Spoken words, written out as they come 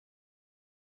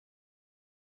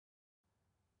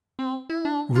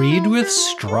Read with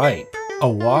Stripe, A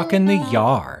Walk in the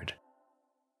Yard.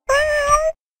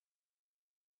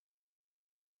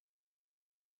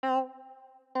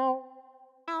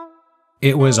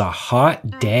 It was a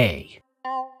hot day.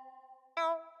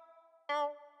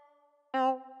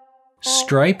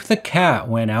 Stripe the cat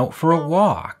went out for a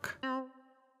walk.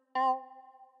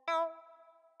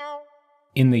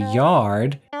 In the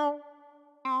yard,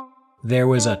 there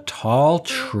was a tall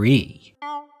tree.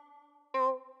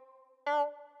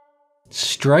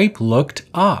 Stripe looked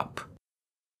up.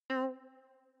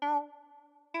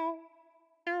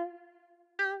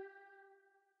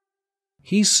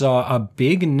 He saw a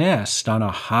big nest on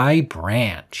a high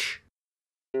branch.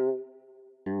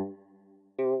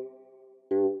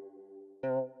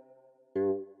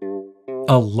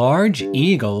 A large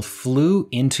eagle flew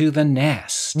into the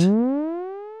nest.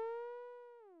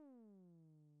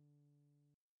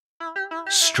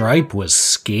 Stripe was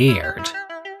scared.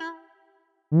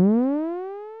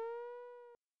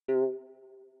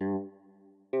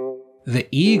 The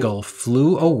eagle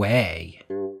flew away.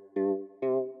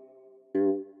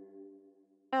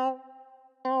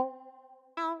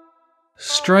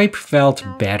 Stripe felt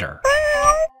better.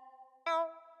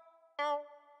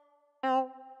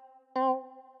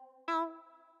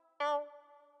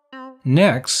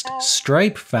 Next,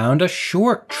 Stripe found a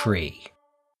short tree.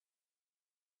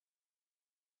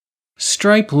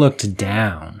 Stripe looked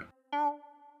down.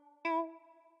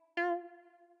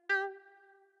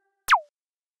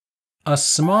 A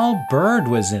small bird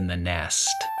was in the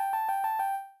nest.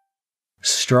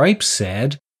 Stripe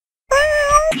said,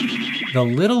 The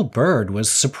little bird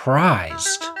was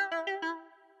surprised.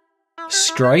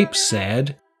 Stripe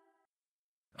said,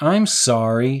 I'm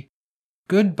sorry.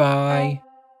 Goodbye.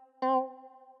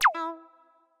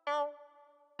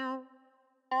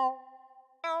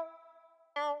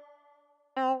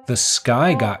 The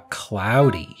sky got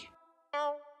cloudy.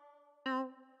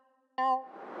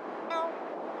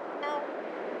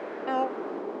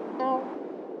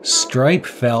 Stripe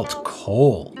felt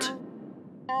cold.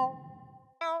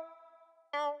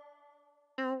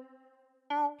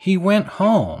 He went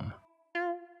home.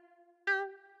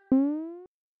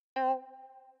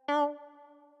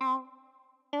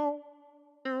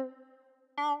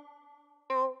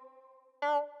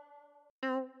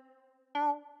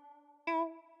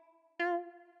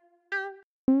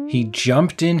 He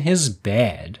jumped in his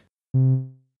bed.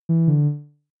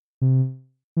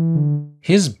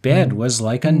 His bed was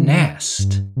like a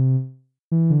nest.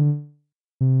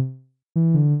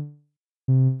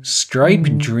 Stripe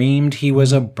dreamed he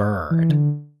was a bird.